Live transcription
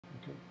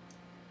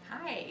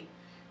Hi,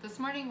 this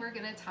morning we're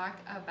going to talk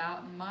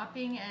about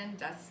mopping and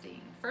dusting.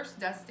 First,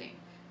 dusting.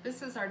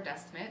 This is our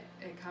dust mitt.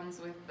 It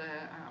comes with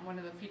one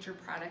of the featured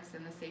products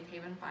in the Safe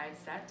Haven 5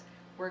 set.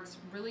 Works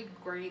really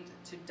great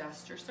to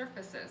dust your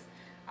surfaces,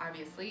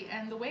 obviously.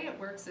 And the way it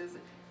works is,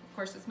 of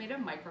course, it's made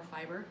of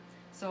microfiber.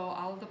 So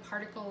all of the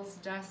particles,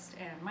 dust,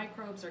 and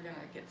microbes are going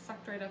to get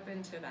sucked right up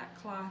into that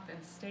cloth and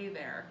stay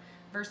there.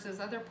 Versus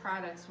other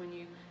products, I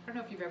don't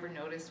know if you've ever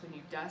noticed when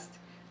you dust,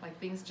 like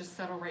things just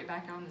settle right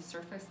back on the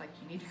surface, like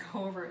you need to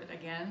go over it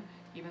again,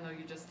 even though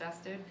you just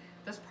dusted.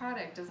 This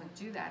product doesn't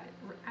do that.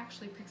 It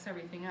actually picks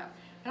everything up.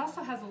 It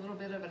also has a little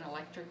bit of an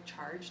electric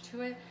charge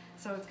to it,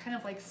 so it's kind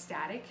of like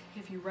static.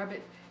 If you rub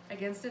it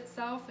against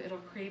itself, it'll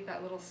create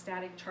that little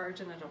static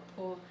charge and it'll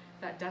pull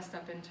that dust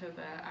up into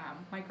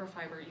the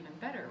microfiber even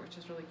better, which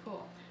is really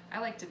cool. I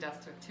like to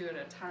dust with 2 at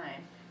a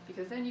time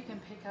because then you can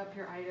pick up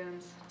your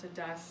items to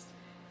dust.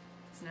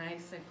 It's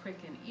nice and quick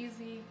and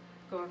easy.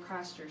 Go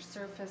across your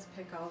surface,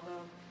 pick all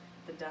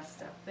the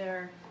dust up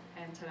there,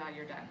 and ta-da,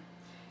 you're done.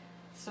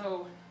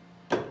 So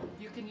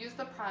you can use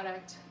the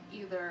product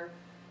either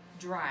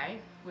dry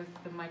with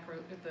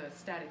the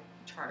static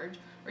charge,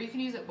 or you can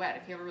use it wet.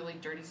 If you have a really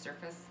dirty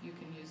surface, you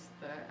can use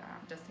the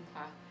dusting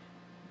cloth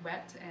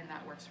wet, and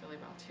that works really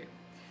well too.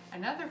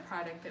 Another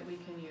product that we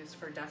can use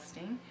for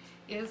dusting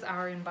is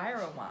our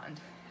Enviro wand.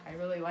 I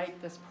really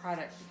like this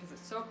product because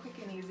it's so quick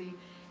and easy,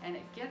 and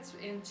it gets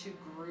into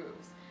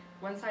grooves.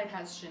 One side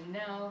has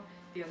Chanel,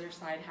 the other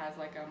side has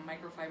like a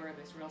microfiber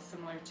that's real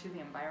similar to the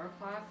Enviro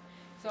cloth.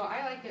 So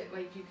I like it,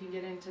 like you can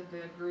get into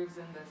the grooves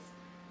in this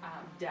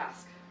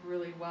desk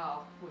really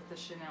well with the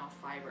Chanel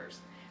fibers.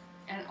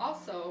 And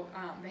also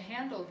the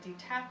handle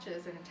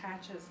detaches and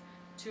attaches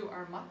to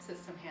our mop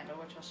system handle,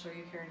 which I'll show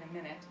you here in a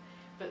minute.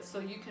 But so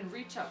you can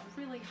reach up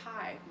really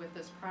high with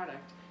this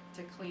product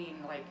to clean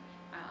like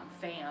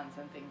fans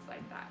and things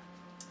like that.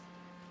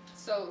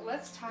 So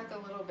let's talk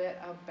a little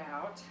bit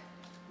about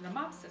the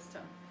mop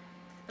system.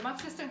 The mop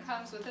system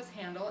comes with this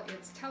handle.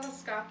 It's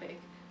telescopic,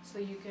 so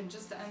you can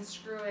just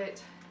unscrew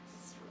it.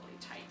 It's really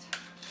tight,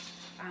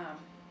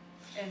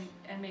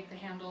 and make the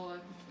handle,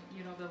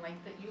 the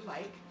length that you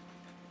like.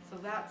 So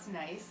that's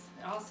nice.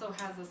 It also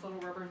has this little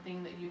rubber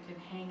thing that you can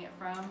hang it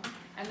from,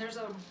 and there's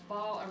a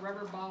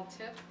rubber ball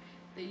tip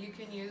that you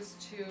can use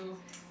to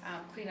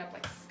clean up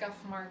like scuff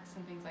marks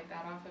and things like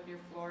that off of your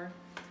floor.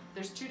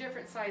 There's 2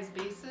 different size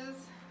bases.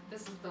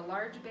 This is the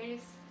large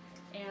base,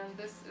 and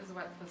this is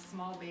what the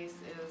small base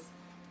is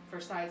for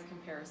size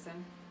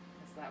comparison.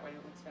 It's that way it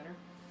looks better.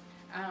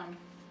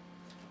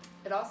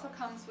 It also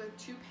comes with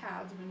 2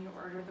 pads when you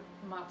order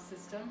the mop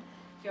system.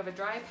 You have a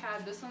dry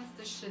pad. This one's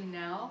the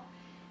Chanel.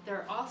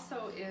 There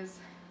also is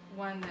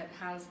one that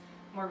has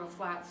more of a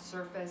flat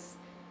surface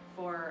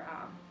for,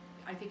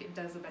 I think it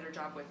does a better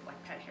job with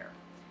like pet hair.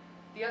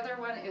 The other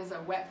one is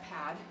a wet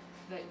pad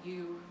that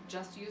you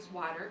just use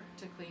water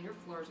to clean your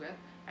floors with.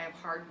 I have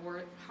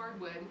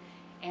hardwood,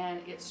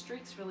 and it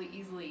streaks really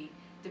easily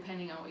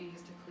depending on what you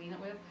use to clean it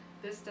with.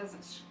 This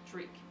doesn't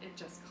streak, it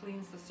just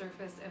cleans the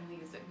surface and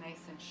leaves it nice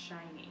and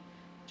shiny,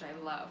 which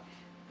I love.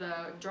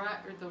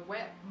 The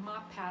wet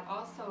mop pad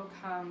also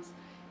comes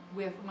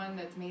with one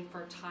that's made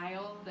for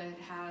tile that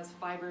has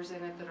fibers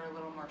in it that are a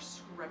little more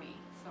scrubby,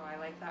 so I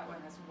like that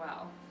one as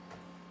well.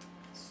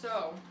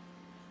 So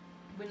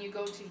when you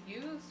go to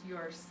use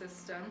your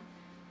system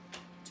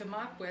to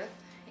mop with,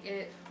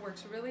 it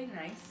works really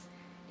nice.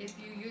 If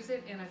you use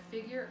it in a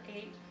figure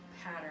 8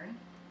 pattern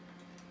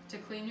to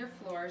clean your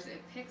floors,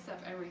 it picks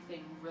up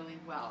everything really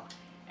well.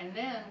 And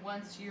then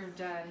once you're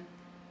done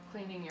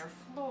cleaning your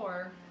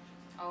floor,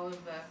 all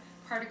of the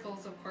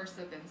particles, of course,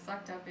 have been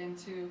sucked up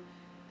into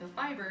the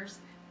fibers.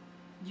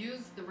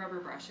 Use the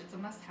rubber brush. It's a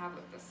must-have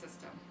with this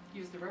system.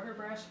 Use the rubber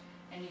brush,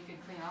 and you can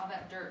clean all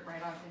that dirt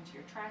right off into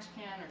your trash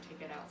can or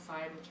take it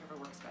outside, whichever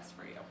works best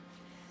for you.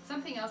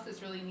 Something else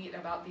that's really neat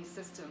about these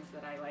systems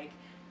that I like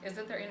is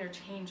that they're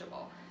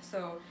interchangeable.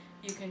 So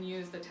you can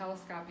use the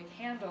telescopic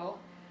handle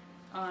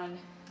on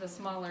the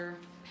smaller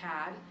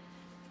pad,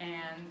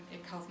 and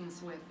it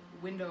comes with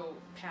window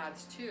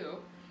pads too,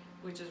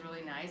 which is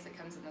really nice. It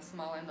comes in the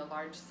small and the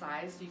large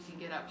size, so you can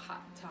get up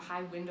to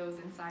high windows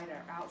inside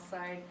or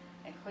outside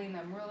and clean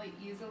them really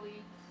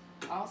easily.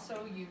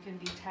 Also, you can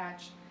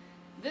detach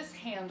this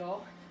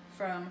handle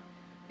from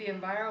the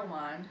Enviro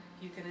wand.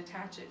 You can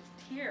attach it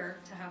here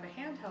to have a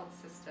handheld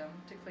system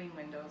to clean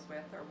windows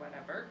with or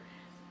whatever.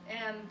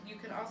 And you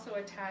can also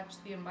attach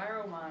the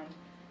Enviro wand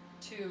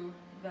to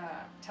the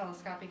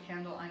telescopic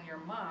handle on your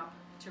mop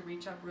to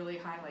reach up really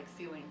high like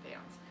ceiling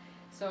fans.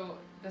 So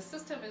the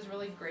system is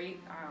really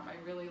great. I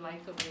really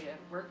like the way it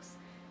works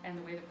and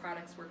the way the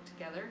products work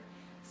together.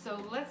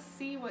 So let's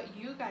see what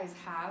you guys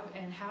have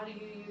and how do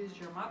you use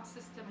your mop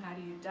system, how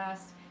do you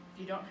dust.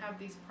 If you don't have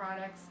these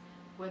products,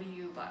 what do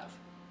you love?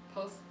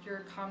 Post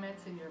your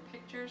comments and your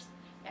pictures,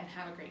 and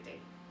have a great day.